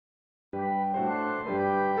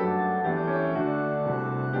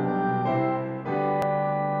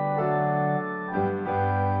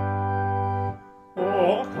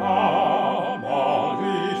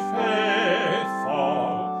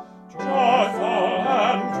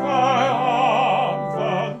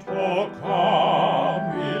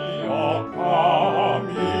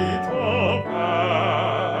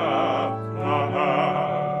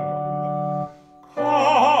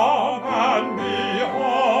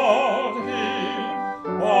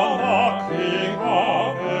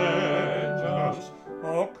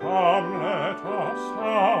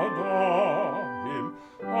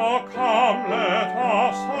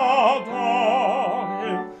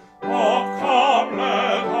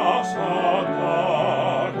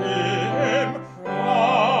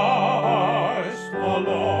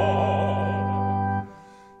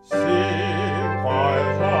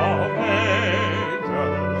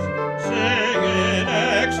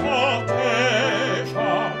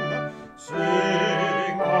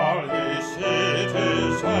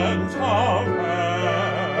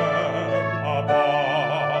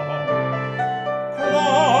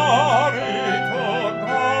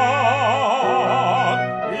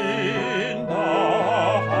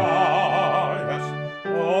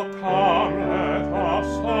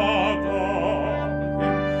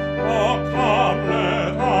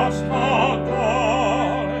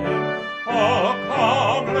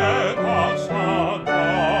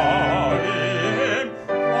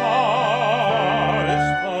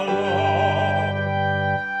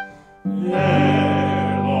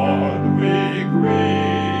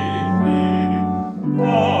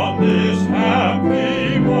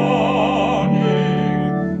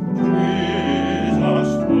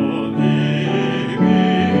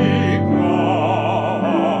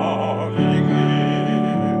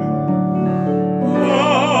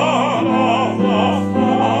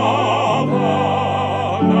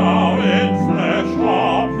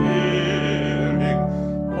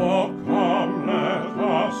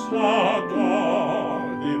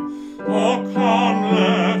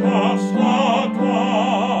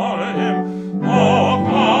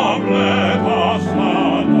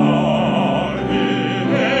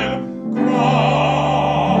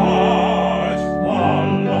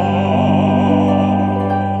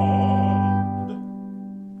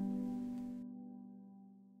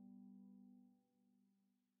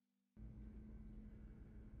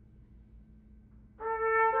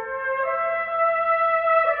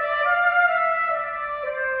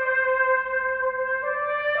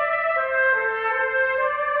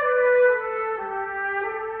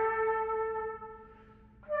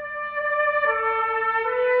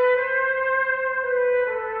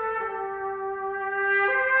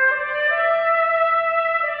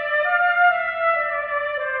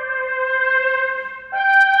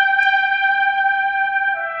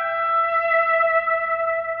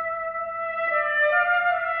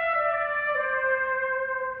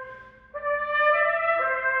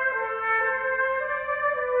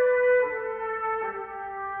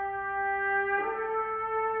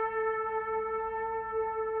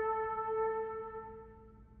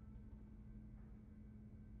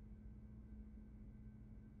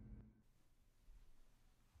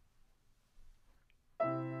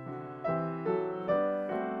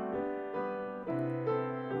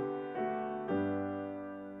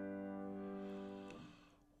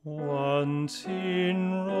Once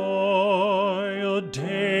in royal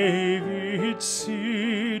David's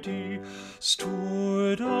city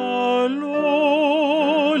stood a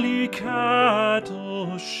lowly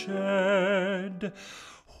cattle shed,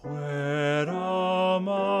 where a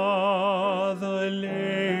mother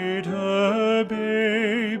laid her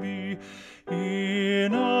baby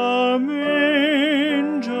in a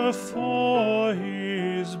manger for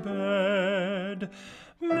his bed.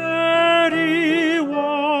 Mary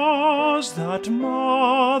was that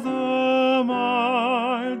mother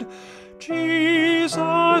mild,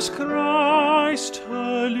 Jesus Christ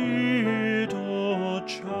her little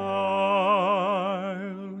child.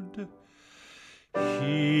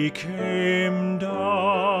 He came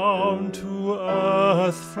down to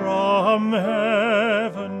earth from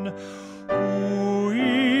heaven, who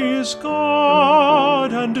is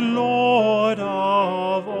God and Lord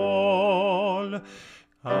of all,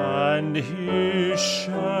 and his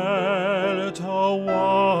shelter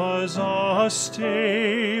was a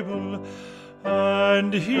stable,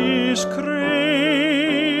 and his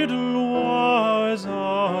cradle was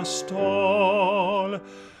a stall.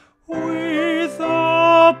 With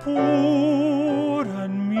the poor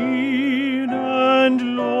and mean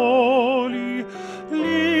and lowly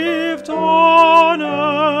lived on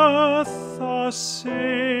earth a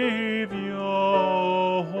Savior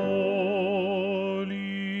holy.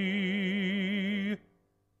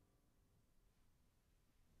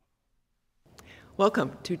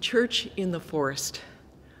 Welcome to Church in the Forest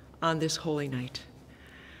on this holy night.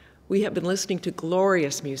 We have been listening to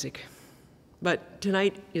glorious music, but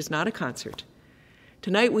tonight is not a concert.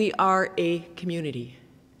 Tonight we are a community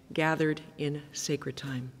gathered in sacred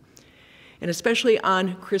time. And especially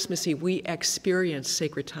on Christmas Eve, we experience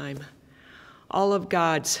sacred time. All of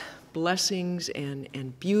God's blessings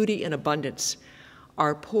and beauty and abundance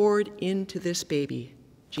are poured into this baby,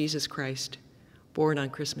 Jesus Christ, born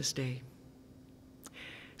on Christmas Day.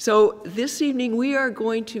 So this evening we are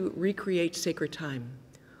going to recreate sacred time.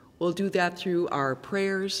 We'll do that through our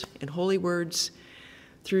prayers and holy words,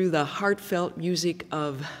 through the heartfelt music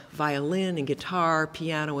of violin and guitar,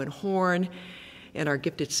 piano and horn, and our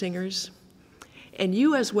gifted singers. And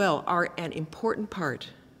you as well are an important part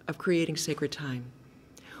of creating sacred time.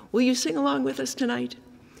 Will you sing along with us tonight?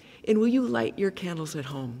 And will you light your candles at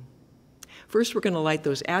home? First, we're going to light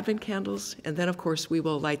those Advent candles, and then, of course, we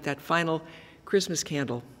will light that final Christmas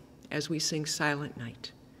candle as we sing Silent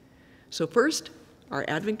Night. So first, our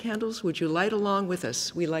Advent candles, would you light along with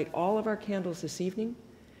us? We light all of our candles this evening.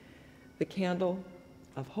 The candle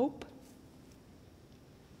of hope,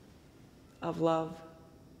 of love,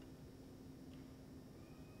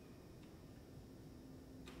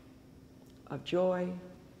 of joy,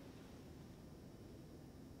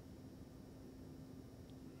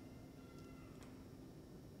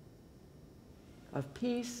 of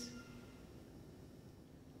peace,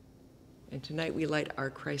 and tonight we light our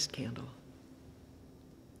Christ candle.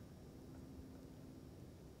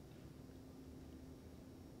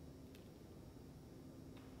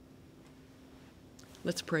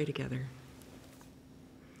 Let's pray together.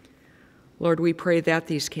 Lord, we pray that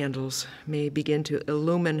these candles may begin to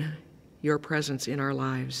illumine your presence in our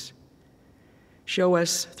lives. Show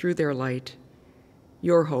us through their light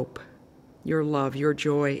your hope, your love, your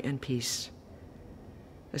joy and peace.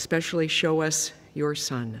 Especially show us your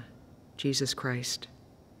Son, Jesus Christ.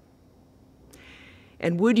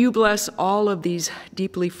 And would you bless all of these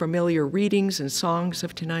deeply familiar readings and songs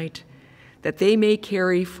of tonight, that they may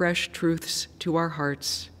carry fresh truths to our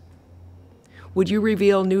hearts. Would you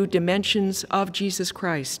reveal new dimensions of Jesus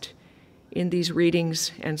Christ in these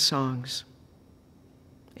readings and songs?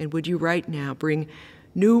 And would you right now bring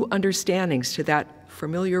new understandings to that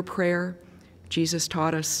familiar prayer Jesus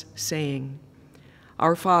taught us, saying,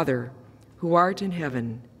 Our Father, who art in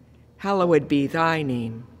heaven, hallowed be thy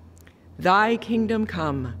name. Thy kingdom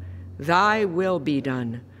come, thy will be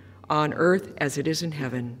done, on earth as it is in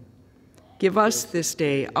heaven. Give us this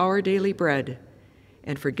day our daily bread,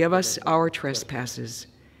 and forgive us our trespasses,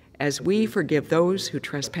 as we forgive those who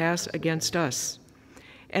trespass against us.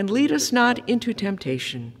 And lead us not into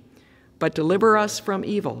temptation, but deliver us from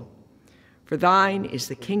evil. For thine is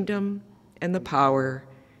the kingdom, and the power,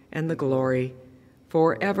 and the glory,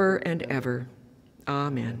 forever and ever.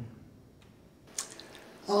 Amen.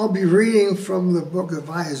 I'll be reading from the book of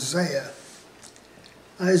Isaiah.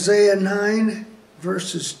 Isaiah 9,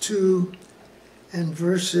 verses 2 and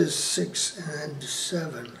verses 6 and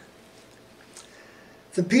 7.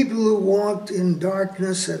 The people who walked in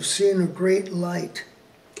darkness have seen a great light.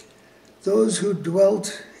 Those who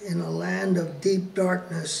dwelt in a land of deep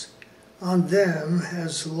darkness, on them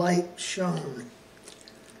has light shone.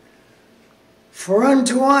 For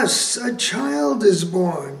unto us a child is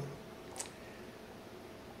born,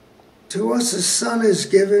 to us a son is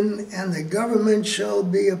given, and the government shall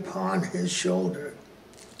be upon his shoulder.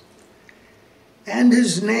 And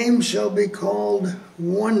his name shall be called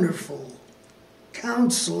Wonderful,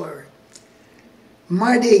 Counselor,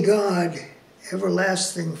 Mighty God,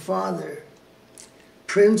 Everlasting Father,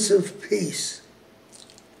 Prince of Peace.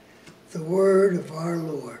 The word of our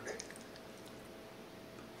Lord.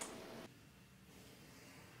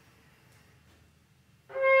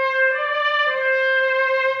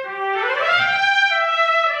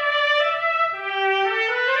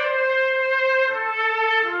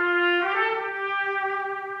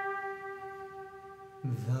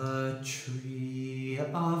 The tree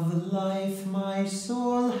of life my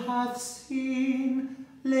soul hath seen,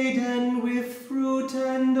 laden with fruit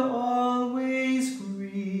and always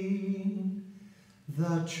green.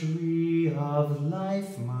 The tree of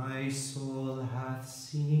life my soul hath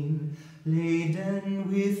seen, laden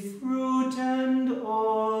with fruit and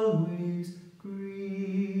always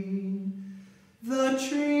green. The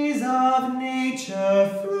trees of nature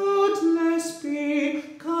fruitless be,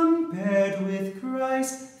 compared with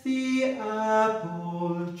Christ the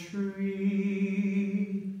apple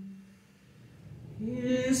tree.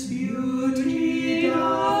 His beauty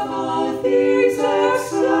doth all things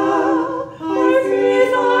excel, by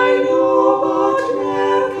faith I know but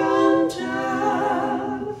ne'er can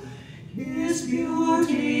tell. His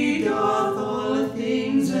beauty doth all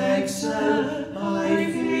things excel, by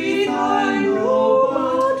faith I know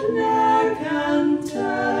but ne'er can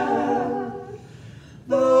tell.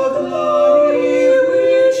 The glory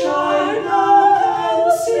which I now can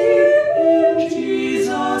see in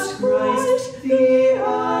Jesus Christ the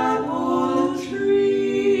apple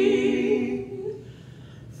tree.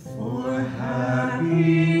 For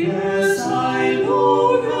happiness I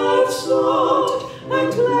long have sought,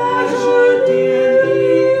 and pleasure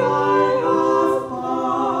dearly I have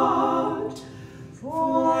bought.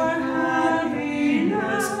 For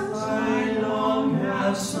happiness I long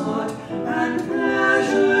have sought, and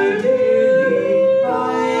pleasure dearly I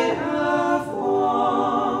have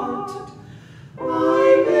bought. I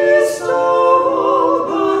missed of all,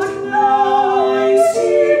 but now I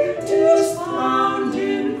see 'tis found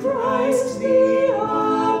in Christ the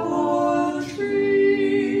apple tree.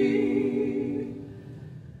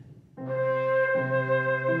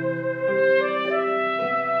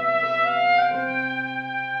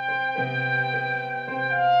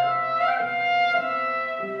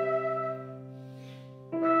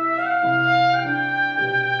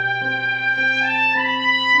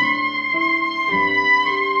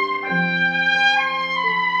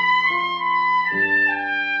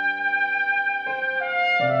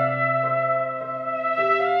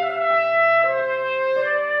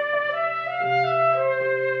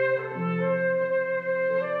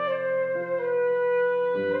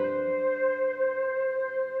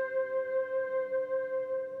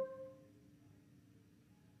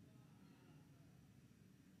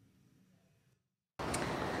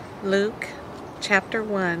 Luke chapter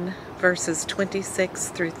 1, verses 26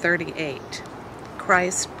 through 38.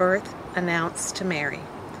 Christ's birth announced to Mary,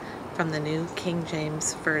 from the New King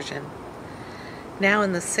James Version. Now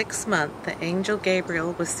in the 6th month, the angel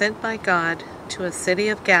Gabriel was sent by God to a city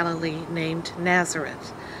of Galilee named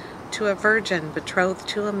Nazareth, to a virgin betrothed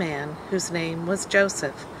to a man whose name was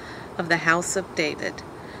Joseph, of the house of David.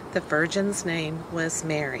 The virgin's name was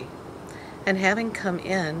Mary. And having come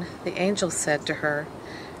in, the angel said to her,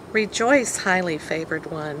 "Rejoice, highly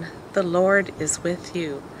favored one, the Lord is with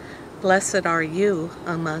you. Blessed are you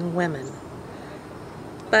among women."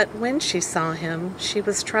 But when she saw him, she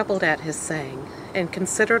was troubled at his saying, and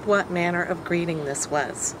considered what manner of greeting this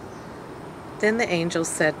was. Then the angel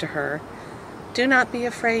said to her, "Do not be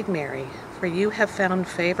afraid, Mary, for you have found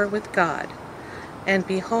favor with God. And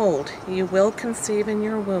behold, you will conceive in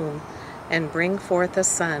your womb, and bring forth a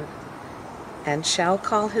son, and shall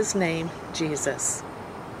call his name Jesus.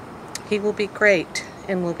 He will be great,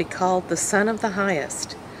 and will be called the Son of the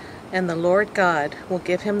Highest, and the Lord God will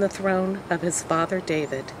give him the throne of his father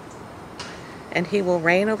David. And he will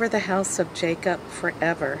reign over the house of Jacob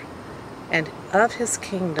forever, and of his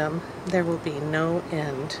kingdom there will be no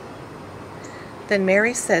end." Then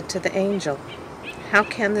Mary said to the angel, "How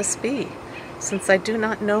can this be, since I do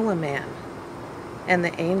not know a man?" And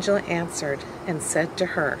the angel answered and said to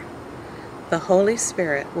her, "The Holy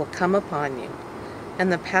Spirit will come upon you, and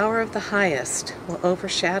the power of the Highest will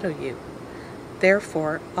overshadow you.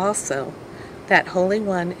 Therefore also that Holy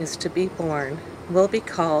One is to be born will be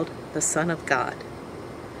called the Son of God.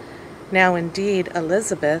 Now indeed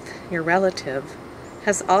Elizabeth, your relative,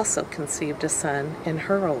 has also conceived a son in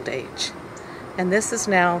her old age, and this is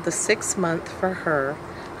now the 6th month for her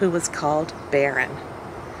who was called barren.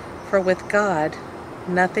 For with God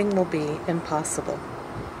nothing will be impossible."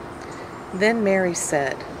 Then Mary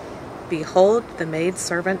said, "Behold the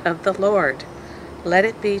maidservant of the Lord, let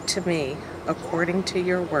it be to me according to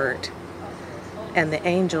your word." And the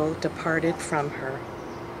angel departed from her.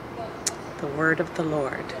 The word of the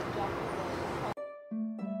Lord.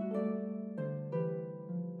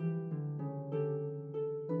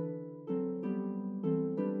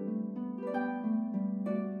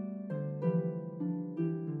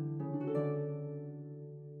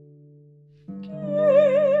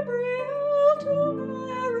 Gabriel to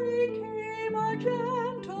Mary came, a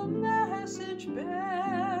gentle message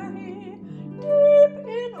bearing. Deep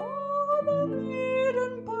in awe the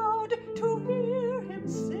maiden bowed to hear him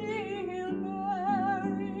say, "Hail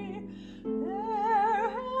Mary." There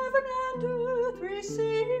heaven and earth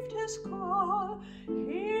received his call.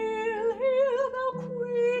 "Hail, hail, thou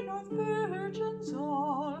Queen of virgins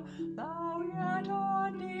all, thou yet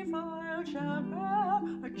undefiled shalt bear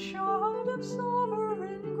a child of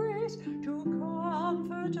sovereign grace, to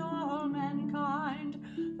comfort all mankind.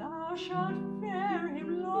 Thou shalt bear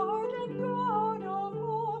him, Lord and God of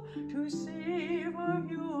all, to save our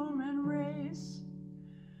human race."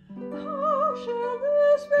 "How shall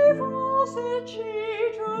this befall," said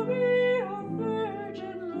she, "to be a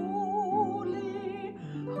virgin lowly?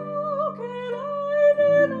 How can I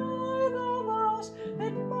deny the vows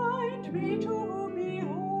that bind me to be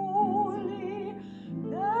holy?"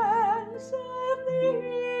 Then said the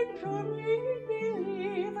angel, "Make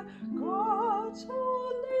believe, God's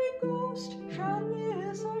Holy Ghost shall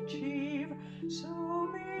this achieve. So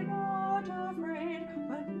be not afraid,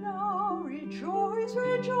 but now rejoice,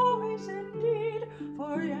 rejoice indeed,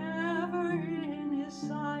 forever in his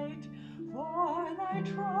sight. For thy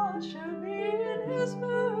trust shall be in his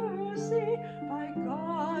mercy, by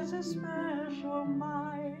God's especial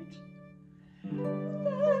might."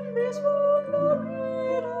 Then bespoke the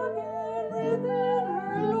maid again within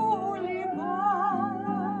her lowly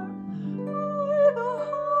power, "I, the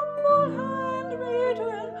humble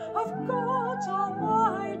handmaiden of God's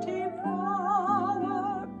almighty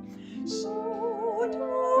power, so to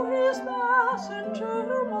his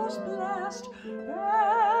messenger most blessed,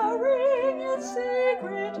 bearing in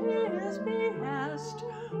secret his behest,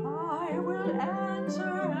 I will answer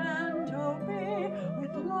and obey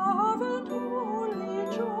with love and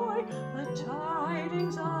holy joy the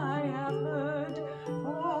tidings I have heard.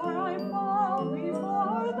 For I bow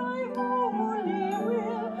before thy holy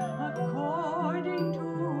will, according to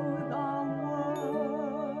the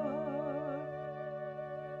word.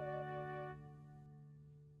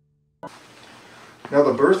 Now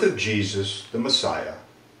the birth of Jesus, the Messiah,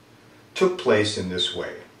 took place in this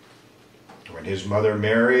way. When his mother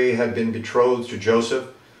Mary had been betrothed to Joseph,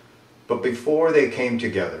 but before they came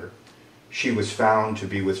together, she was found to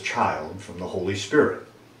be with child from the Holy Spirit.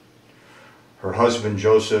 Her husband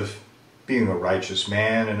Joseph, being a righteous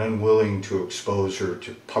man and unwilling to expose her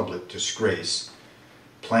to public disgrace,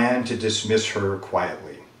 planned to dismiss her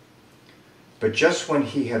quietly. But just when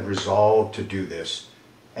he had resolved to do this,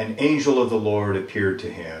 an angel of the Lord appeared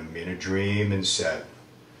to him in a dream and said,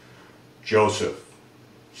 "Joseph,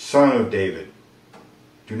 son of David,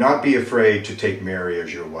 do not be afraid to take Mary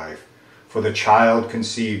as your wife, for the child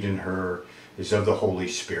conceived in her is of the Holy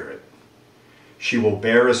Spirit. She will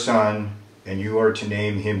bear a son, and you are to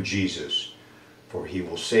name him Jesus, for he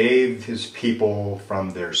will save his people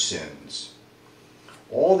from their sins."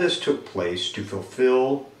 All this took place to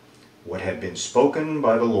fulfill what had been spoken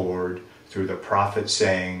by the Lord through the prophet,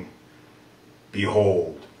 saying,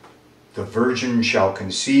 "Behold, the virgin shall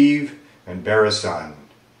conceive and bear a son,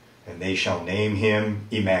 and they shall name him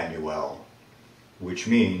Emmanuel," which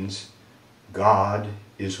means God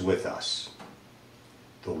is with us.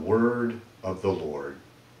 The word of the Lord.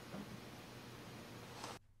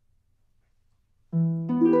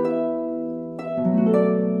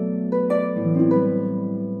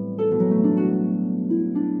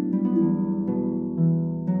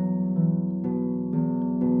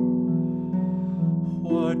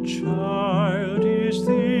 What child is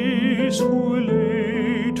this who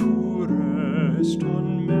lay to rest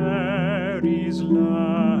on Mary's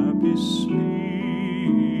lap is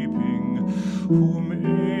sleeping, whom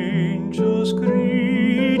angels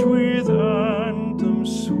greet with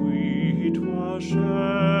anthems sweet, while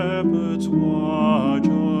shepherds watch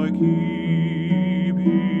are keeping?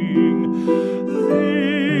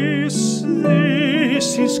 This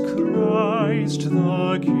is Christ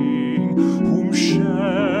the King, whom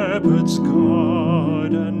shepherds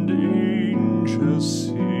guard and angels shall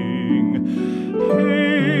sing.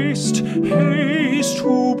 Haste, haste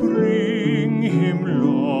to bring him,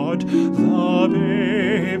 Lord, the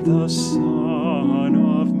babe, the Son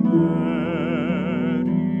of Mary.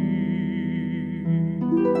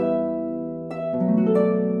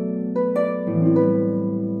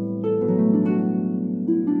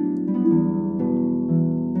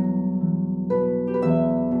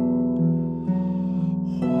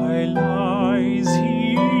 Why lies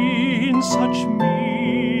he in such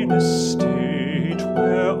mean estate,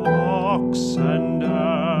 where ox and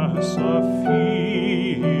ass are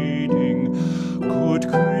feeding? Good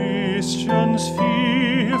Christians,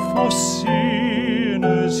 fear for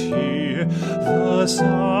sinners here, the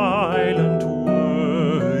silent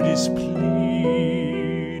word is pleading.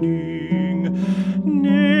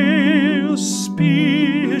 Nails,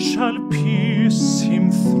 spear shall pierce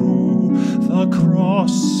him through, the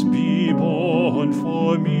cross be borne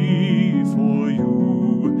for me, for you.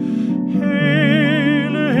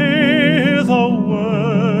 Hail, hail, the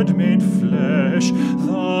Word made flesh,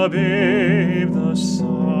 the babe, the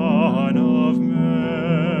Son of Mary.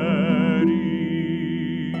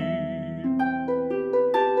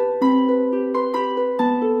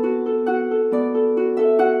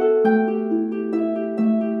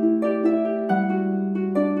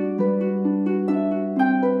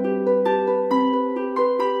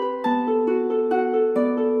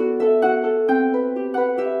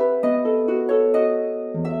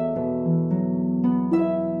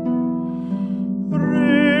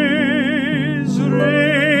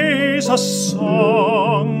 Raise a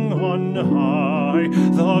song on high,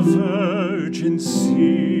 the Virgin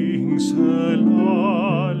sings her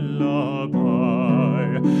lullaby.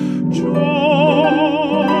 Joy,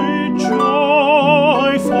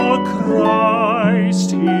 joy, for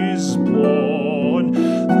Christ is born,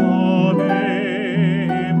 the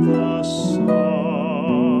babe, the Son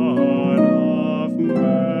of Mary.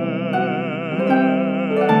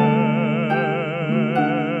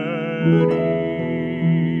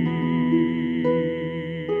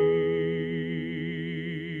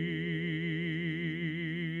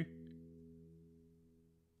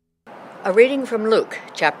 A reading from Luke,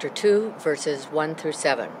 chapter 2, verses 1 through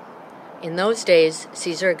 7. In those days,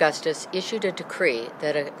 Caesar Augustus issued a decree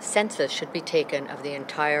that a census should be taken of the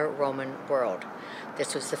entire Roman world.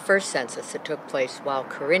 This was the first census that took place while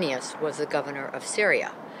Quirinius was the governor of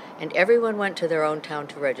Syria, and everyone went to their own town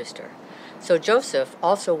to register. So Joseph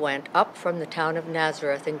also went up from the town of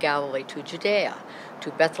Nazareth in Galilee to Judea,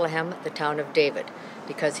 to Bethlehem, the town of David,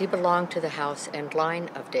 because he belonged to the house and line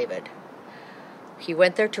of David. He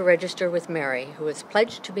went there to register with Mary, who was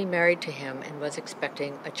pledged to be married to him and was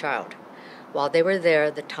expecting a child. While they were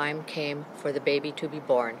there, the time came for the baby to be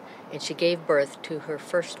born, and she gave birth to her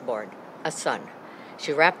firstborn, a son.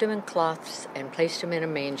 She wrapped him in cloths and placed him in a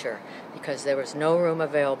manger, because there was no room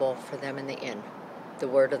available for them in the inn. The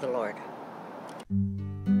word of the Lord.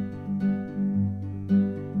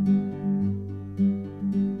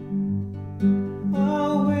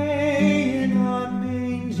 Away in a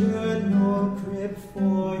manger, no crib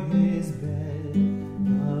for his bed,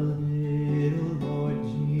 the little Lord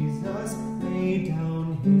Jesus laid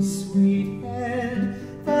down his sweet head.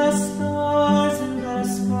 The stars in the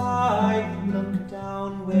sky looked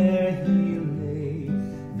down where he lay,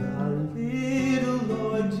 the little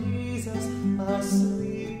Lord Jesus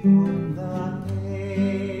asleep on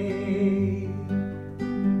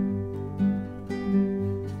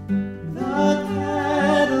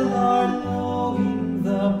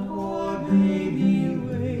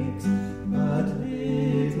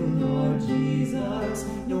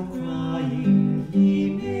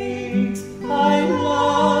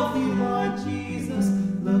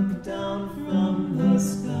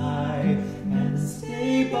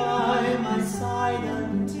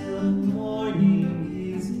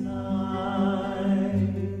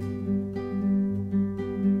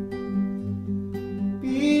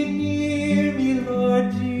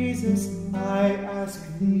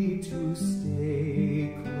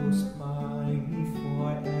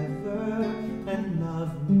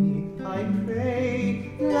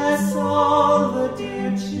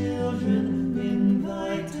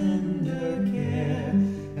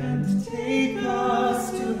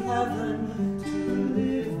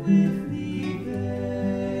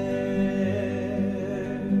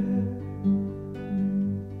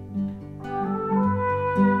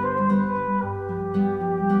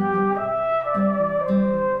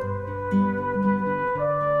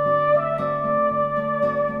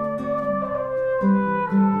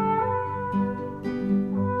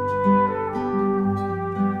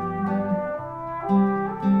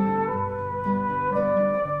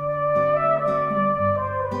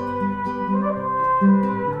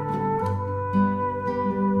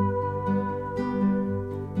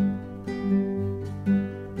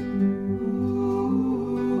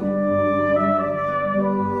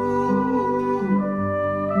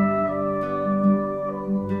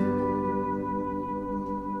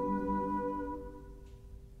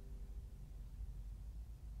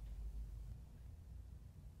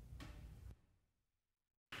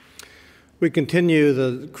We continue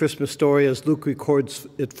the Christmas story as Luke records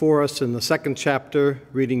it for us in the second chapter,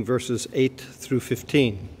 reading verses 8 through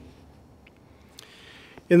 15.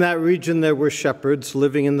 In that region there were shepherds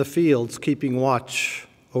living in the fields, keeping watch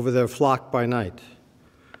over their flock by night.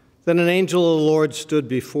 Then an angel of the Lord stood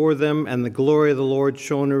before them, and the glory of the Lord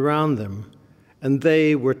shone around them, and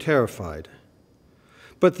they were terrified.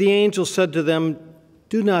 But the angel said to them,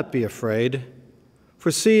 "Do not be afraid. For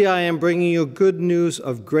see, I am bringing you good news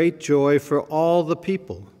of great joy for all the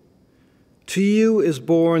people. To you is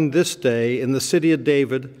born this day in the city of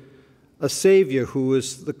David a Savior who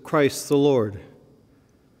is the Christ the Lord.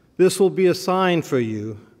 This will be a sign for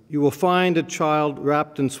you. You will find a child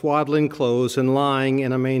wrapped in swaddling clothes and lying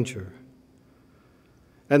in a manger."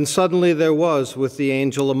 And suddenly there was with the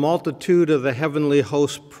angel a multitude of the heavenly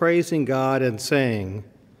host praising God and saying,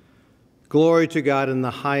 "Glory to God in the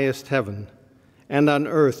highest heaven, and on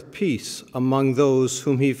earth peace among those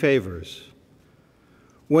whom he favors."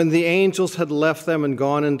 When the angels had left them and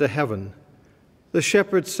gone into heaven, the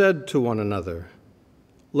shepherds said to one another,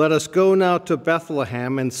 "Let us go now to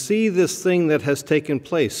Bethlehem and see this thing that has taken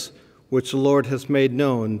place, which the Lord has made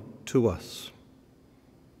known to us."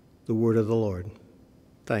 The word of the Lord.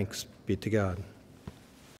 Thanks be to God.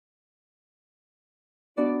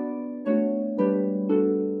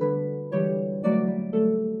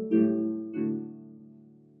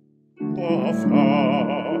 The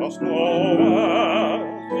first Noel,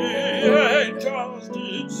 the angels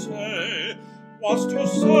did say, was to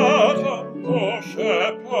certain poor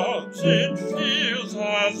shepherds in fields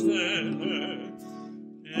as they lay.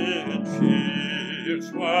 In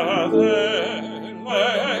fields where they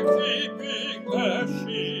lay keeping their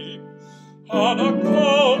sheep, on a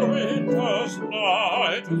cold winter's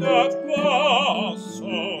night that was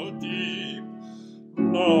so deep.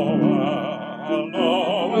 Noel,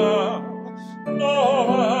 Noel,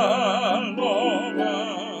 Noel, Noel,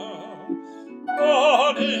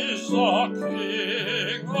 God is the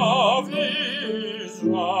King of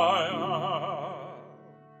Israel.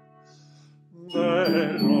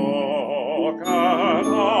 They look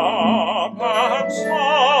up and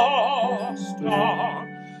saw a star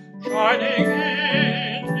shining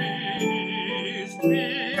in the east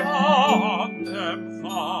beyond them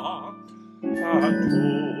far, and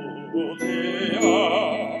to the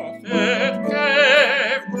earth it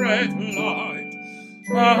gave great light,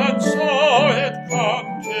 and so it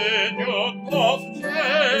continued both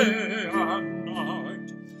day and night.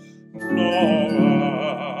 Noel,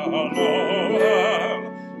 Noel,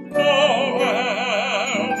 Noel,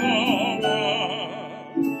 Noel,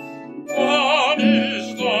 God is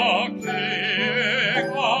the King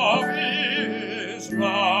of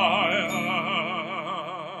Israel.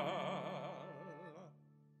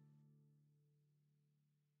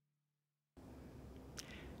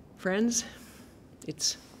 Friends,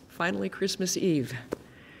 it's finally Christmas Eve.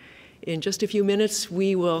 In just a few minutes,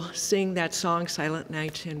 we will sing that song, Silent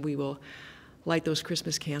Night, and we will light those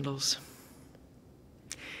Christmas candles.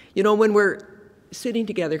 You know, when we're sitting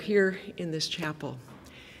together here in this chapel,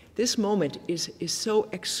 this moment is so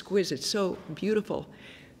exquisite, so beautiful.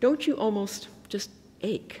 Don't you almost just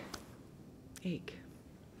ache?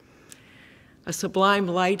 A sublime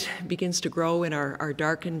light begins to grow in our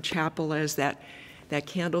darkened chapel as that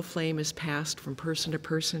candle flame is passed from person to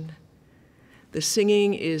person. The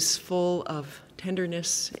singing is full of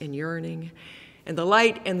tenderness and yearning, and the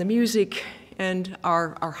light and the music and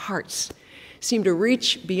our hearts seem to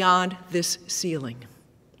reach beyond this ceiling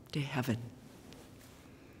to heaven.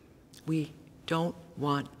 We don't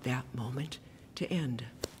want that moment to end.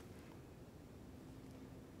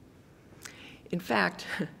 In fact,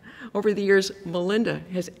 over the years, Melinda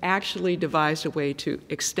has actually devised a way to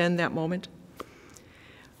extend that moment.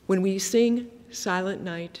 When we sing Silent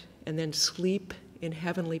Night and then sleep in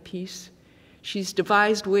heavenly peace, she's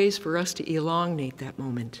devised ways for us to elongate that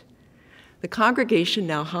moment. The congregation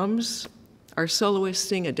now hums, our soloists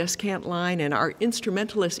sing a descant line, and our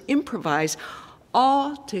instrumentalists improvise,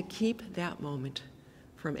 all to keep that moment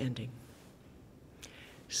from ending.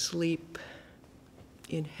 Sleep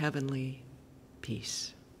in heavenly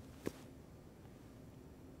peace.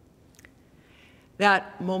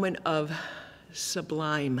 That moment of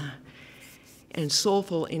sublime and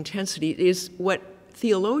soulful intensity is what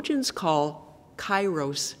theologians call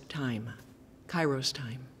Kairos time. Kairos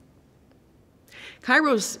time.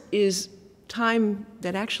 Kairos is time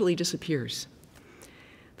that actually disappears.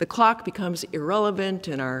 The clock becomes irrelevant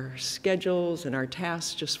and our schedules and our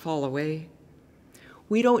tasks just fall away.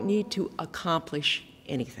 We don't need to accomplish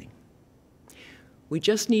anything. We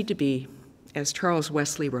just need to be, as Charles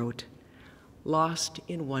Wesley wrote, lost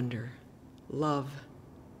in wonder, love,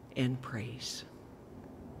 and praise.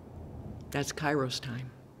 That's Kairos time.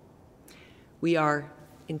 We are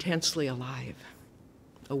intensely alive,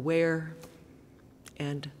 aware,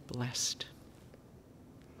 and blessed.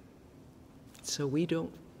 So we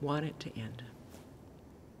don't want it to end.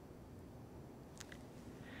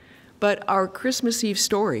 But our Christmas Eve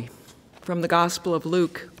story from the Gospel of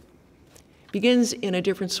Luke begins in a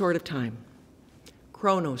different sort of time,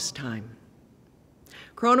 Chronos time.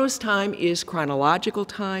 Chronos time is chronological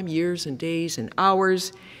time, years and days and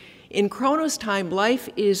hours. In Chronos time, life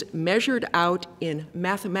is measured out in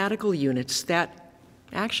mathematical units that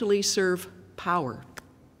actually serve power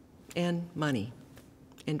and money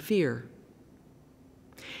and fear.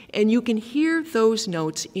 And you can hear those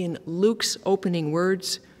notes in Luke's opening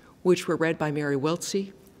words, which were read by Mary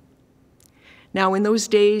Wiltsey. Now, in those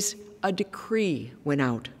days, a decree went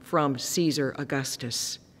out from Caesar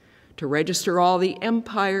Augustus to register all the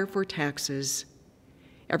empire for taxes.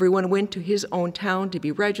 Everyone went to his own town to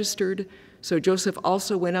be registered, so Joseph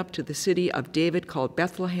also went up to the city of David called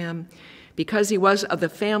Bethlehem. Because he was of the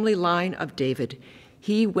family line of David,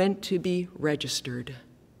 he went to be registered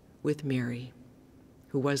with Mary,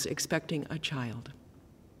 who was expecting a child.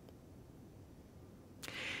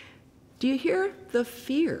 Do you hear the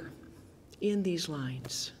fear in these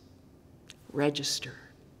lines? Register.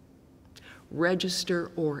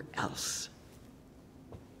 Register or else.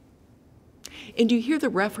 And do you hear the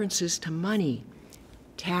references to money,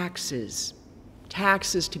 taxes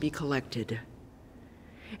to be collected?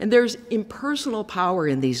 And there's impersonal power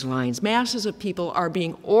in these lines. Masses of people are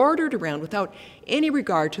being ordered around without any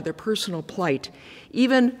regard to their personal plight.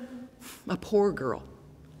 Even a poor girl,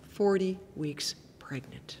 40 weeks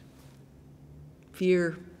pregnant.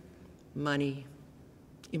 Fear, money,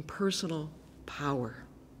 impersonal power.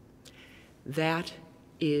 That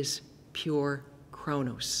is pure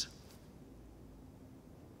Chronos.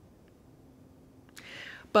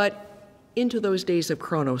 But into those days of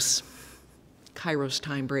Chronos, Kairos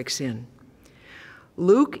time breaks in.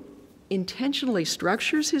 Luke intentionally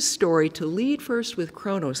structures his story to lead first with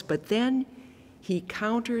Chronos, but then he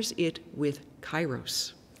counters it with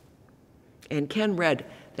Kairos. And Ken read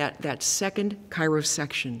that second Kairos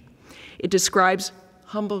section. It describes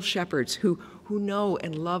humble shepherds who know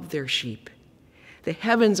and love their sheep. The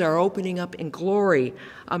heavens are opening up in glory,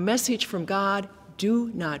 a message from God, do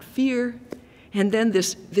not fear. And then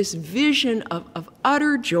this vision of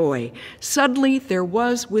utter joy. Suddenly there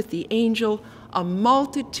was with the angel a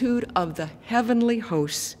multitude of the heavenly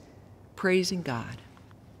hosts praising God.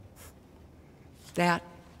 That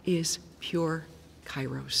is pure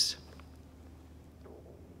Kairos.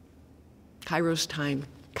 Kairos time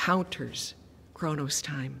counters Chronos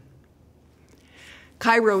time.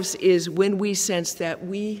 Kairos is when we sense that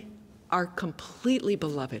we are completely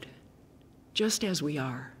beloved, just as we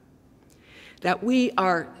are. That we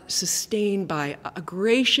are sustained by a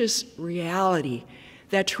gracious reality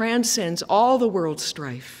that transcends all the world's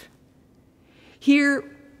strife.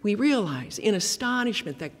 Here we realize in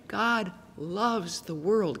astonishment that God loves the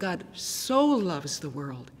world. God so loves the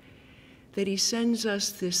world that he sends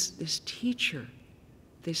us this teacher,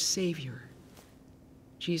 this Savior,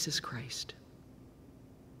 Jesus Christ.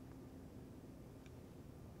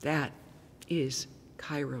 That is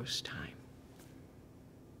Kairos time.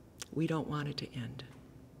 We don't want it to end.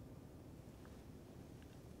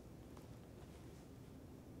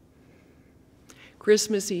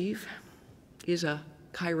 Christmas Eve is a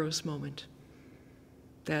Kairos moment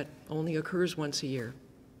that only occurs once a year.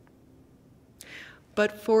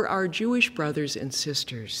 But for our Jewish brothers and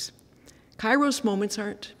sisters, Kairos moments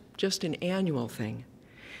aren't just an annual thing.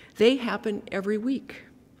 They happen every week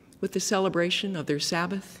with the celebration of their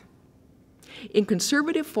Sabbath. In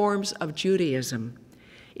conservative forms of Judaism,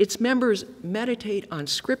 its members meditate on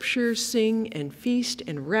Scripture, sing and feast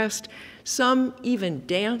and rest. Some even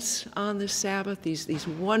dance on the Sabbath, these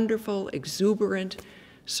wonderful, exuberant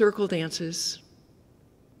circle dances.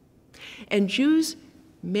 And Jews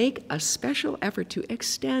make a special effort to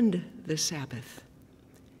extend the Sabbath.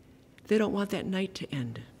 They don't want that night to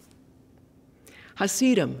end.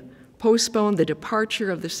 Hasidim postpone the departure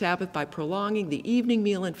of the Sabbath by prolonging the evening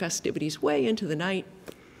meal and festivities way into the night.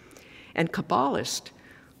 And Kabbalists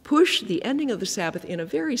push the ending of the Sabbath in a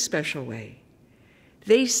very special way.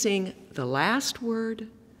 They sing the last word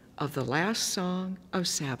of the last song of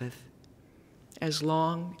Sabbath as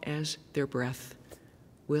long as their breath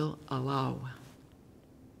will allow.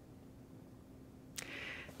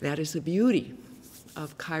 That is the beauty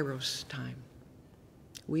of Kairos time.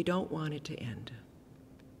 We don't want it to end.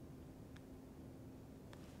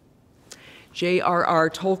 J.R.R.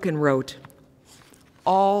 Tolkien wrote,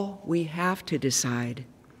 "All we have to decide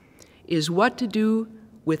is what to do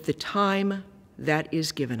with the time that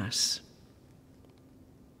is given us.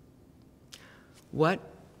 What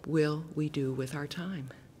will we do with our time?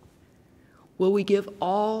 Will we give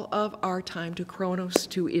all of our time to Chronos,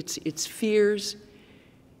 to its fears,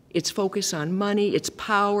 its focus on money, its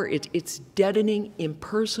power, its deadening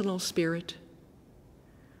impersonal spirit?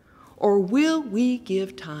 Or will we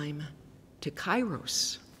give time to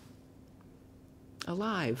Kairos,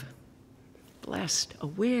 alive, blessed,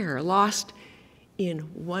 aware, lost in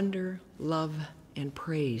wonder, love, and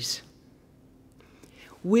praise?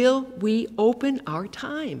 Will we open our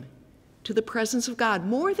time to the presence of God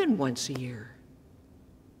more than once a year?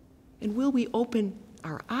 And will we open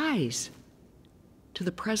our eyes to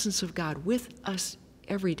the presence of God with us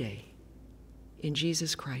every day in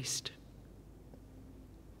Jesus Christ?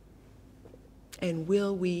 And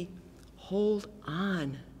will we hold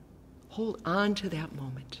on to that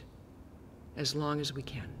moment as long as we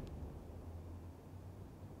can?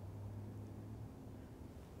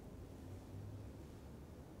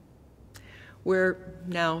 We're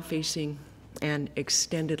now facing an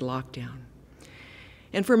extended lockdown.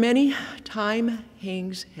 And for many, time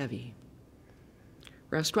hangs heavy.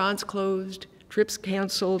 Restaurants closed, trips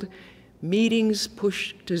canceled, meetings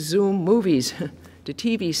pushed to Zoom, movies to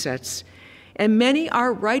TV sets, and many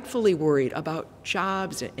are rightfully worried about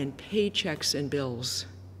jobs and paychecks and bills.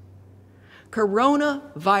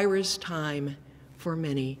 Coronavirus time for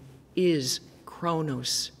many is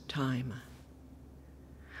Chronos time.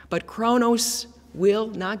 But Chronos will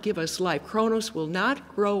not give us life. Chronos will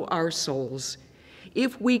not grow our souls.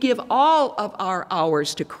 If we give all of our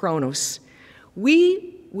hours to Chronos,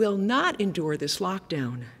 we will not endure this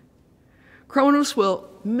lockdown. Chronos will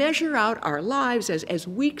measure out our lives as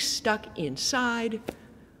weeks stuck inside,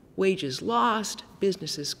 wages lost,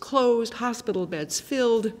 businesses closed, hospital beds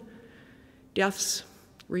filled, deaths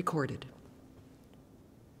recorded.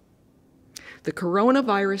 The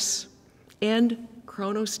coronavirus and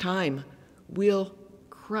Chronos time will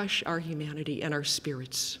crush our humanity and our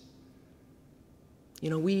spirits.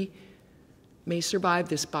 We may survive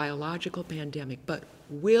this biological pandemic, but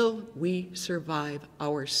will we survive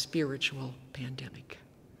our spiritual pandemic?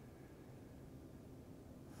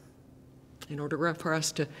 In order for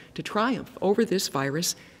us to triumph over this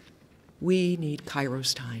virus, we need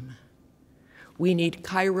Kairos time. We need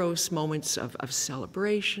Kairos moments of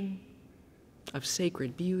celebration, of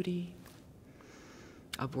sacred beauty,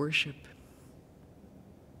 of worship.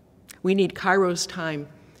 We need Kairos time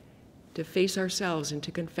to face ourselves and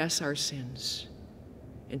to confess our sins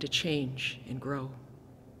and to change and grow.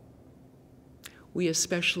 We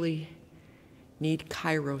especially need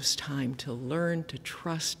Kairos time to learn to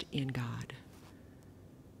trust in God,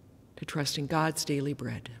 to trust in God's daily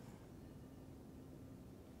bread.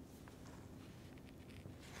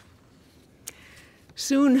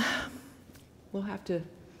 Soon, we'll have to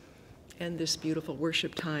end this beautiful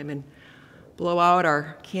worship time and blow out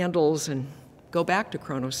our candles and go back to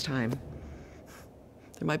Chronos time.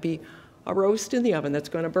 There might be a roast in the oven that's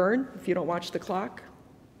going to burn if you don't watch the clock.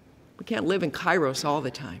 We can't live in Kairos all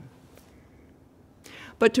the time.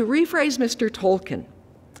 But to rephrase Mr. Tolkien,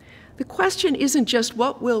 the question isn't just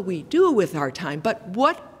what will we do with our time, but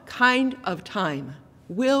what kind of time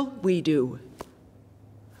will we do?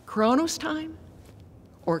 Chronos time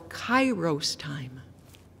or Kairos time?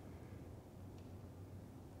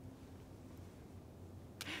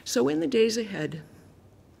 So in the days ahead,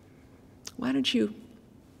 why don't you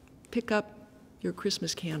pick up your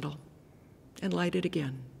Christmas candle and light it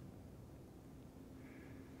again?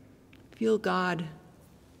 Feel God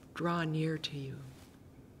draw near to you,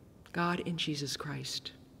 God in Jesus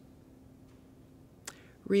Christ.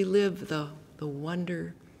 Relive the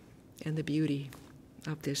wonder and the beauty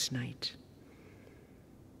of this night.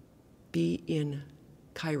 Be in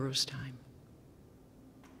Kairos time.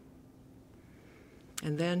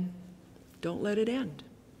 And then, don't let it end.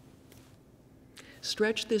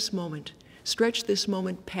 Stretch this moment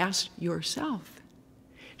past yourself.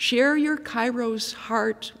 Share your Kairos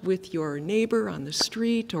heart with your neighbor on the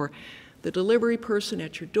street or the delivery person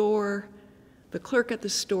at your door, the clerk at the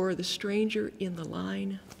store, the stranger in the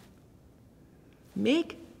line.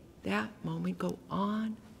 Make that moment go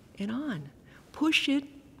on and on. Push it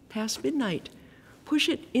past midnight. Push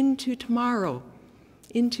it into tomorrow,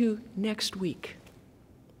 into next week,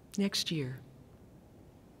 next year.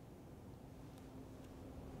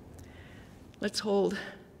 Let's hold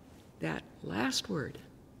that last word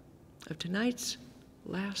of tonight's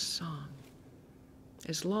last song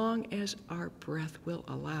as long as our breath will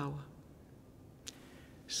allow.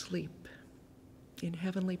 Sleep in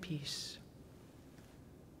heavenly peace.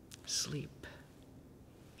 Sleep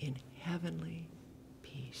in heavenly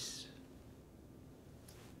peace.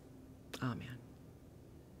 Amen.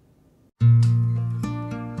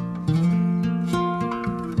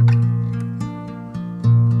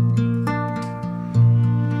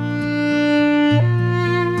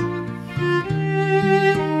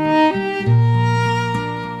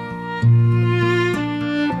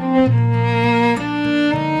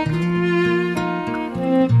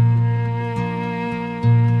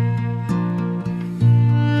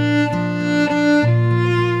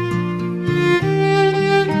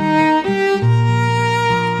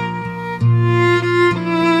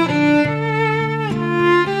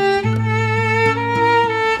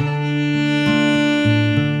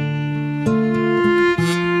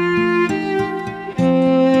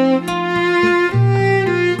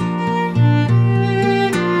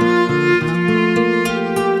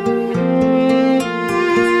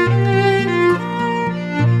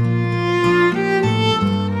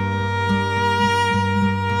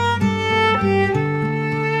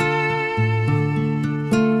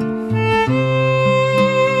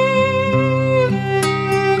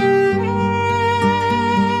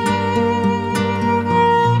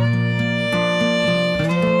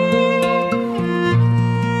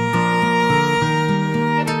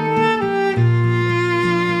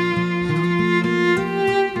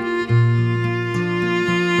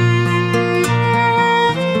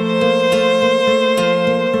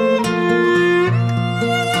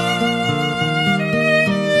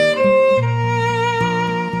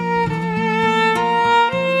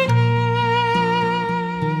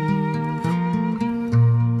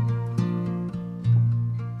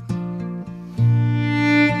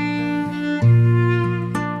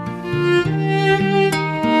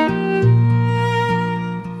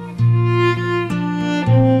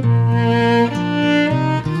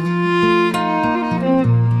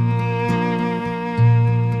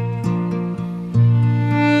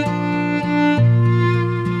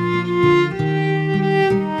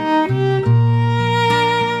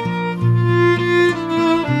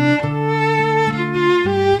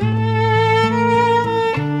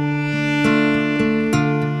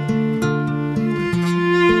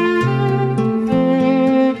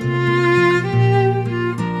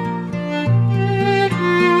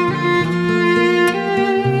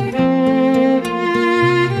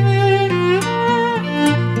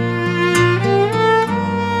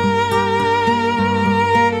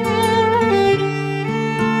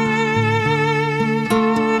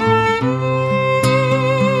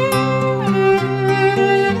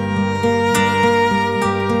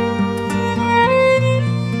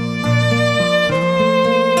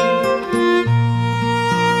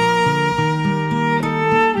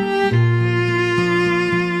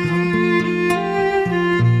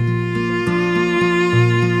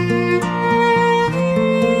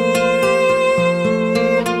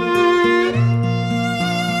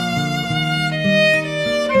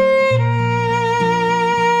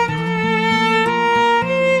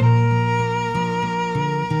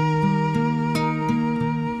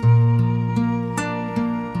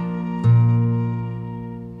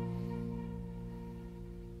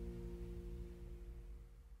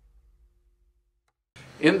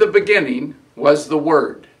 In the beginning was the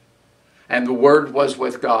Word, and the Word was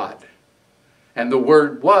with God, and the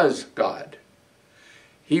Word was God.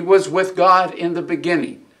 He was with God in the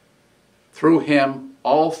beginning. Through him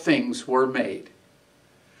all things were made.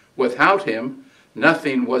 Without him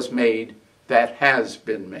nothing was made that has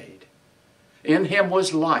been made. In him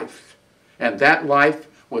was life, and that life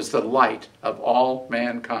was the light of all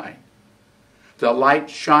mankind. The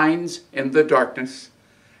light shines in the darkness,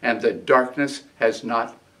 and the darkness has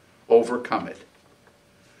not overcome it.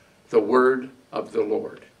 The word of the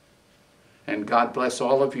Lord. And God bless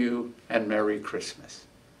all of you, and Merry Christmas.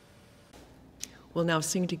 We'll now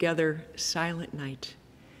sing together Silent Night.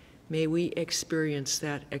 May we experience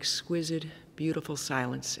that exquisite, beautiful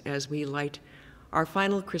silence as we light our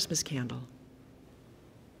final Christmas candle.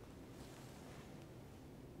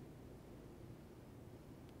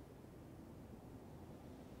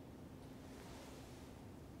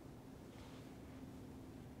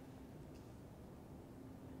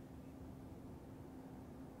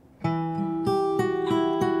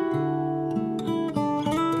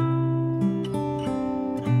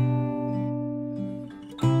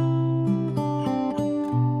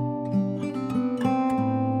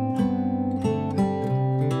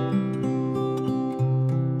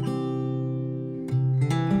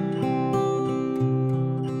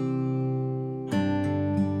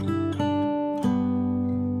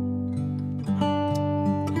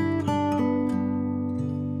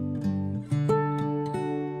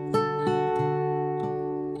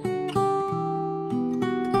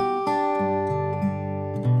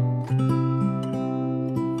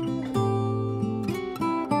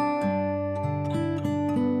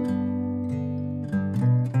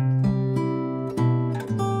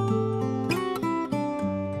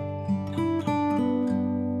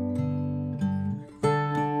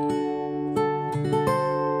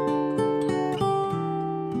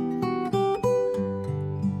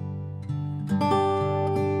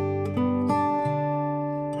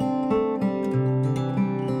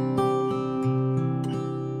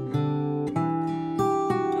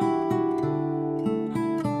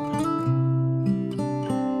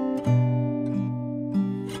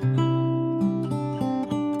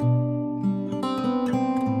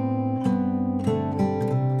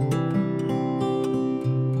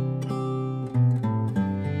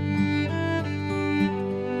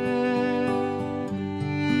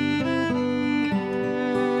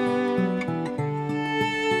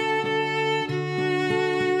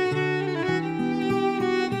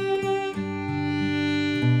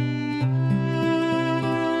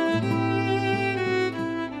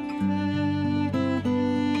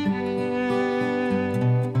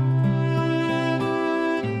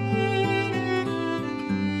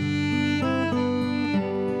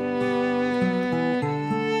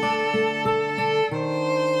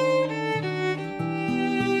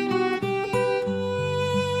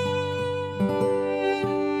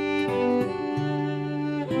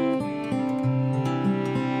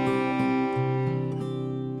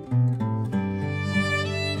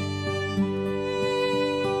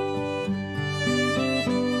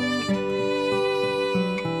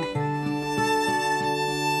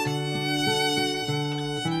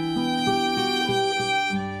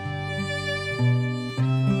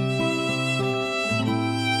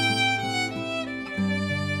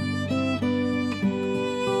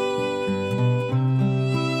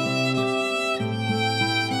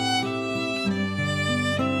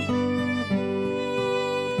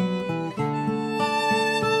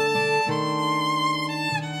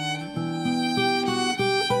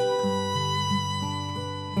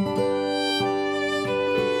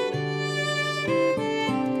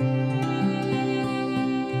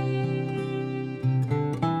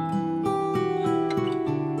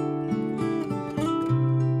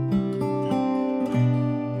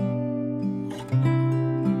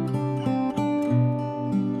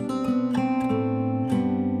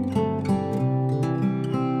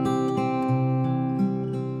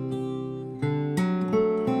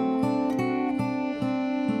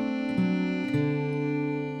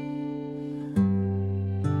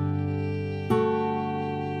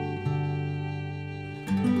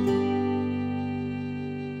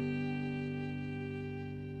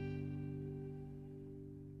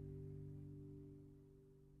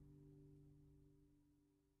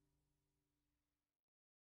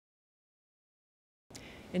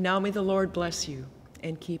 And now may the Lord bless you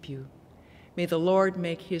and keep you. May the Lord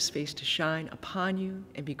make his face to shine upon you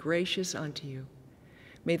and be gracious unto you.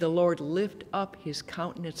 May the Lord lift up his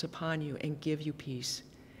countenance upon you and give you peace.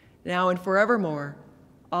 Now and forevermore,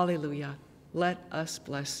 alleluia. Let us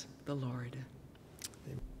bless the Lord.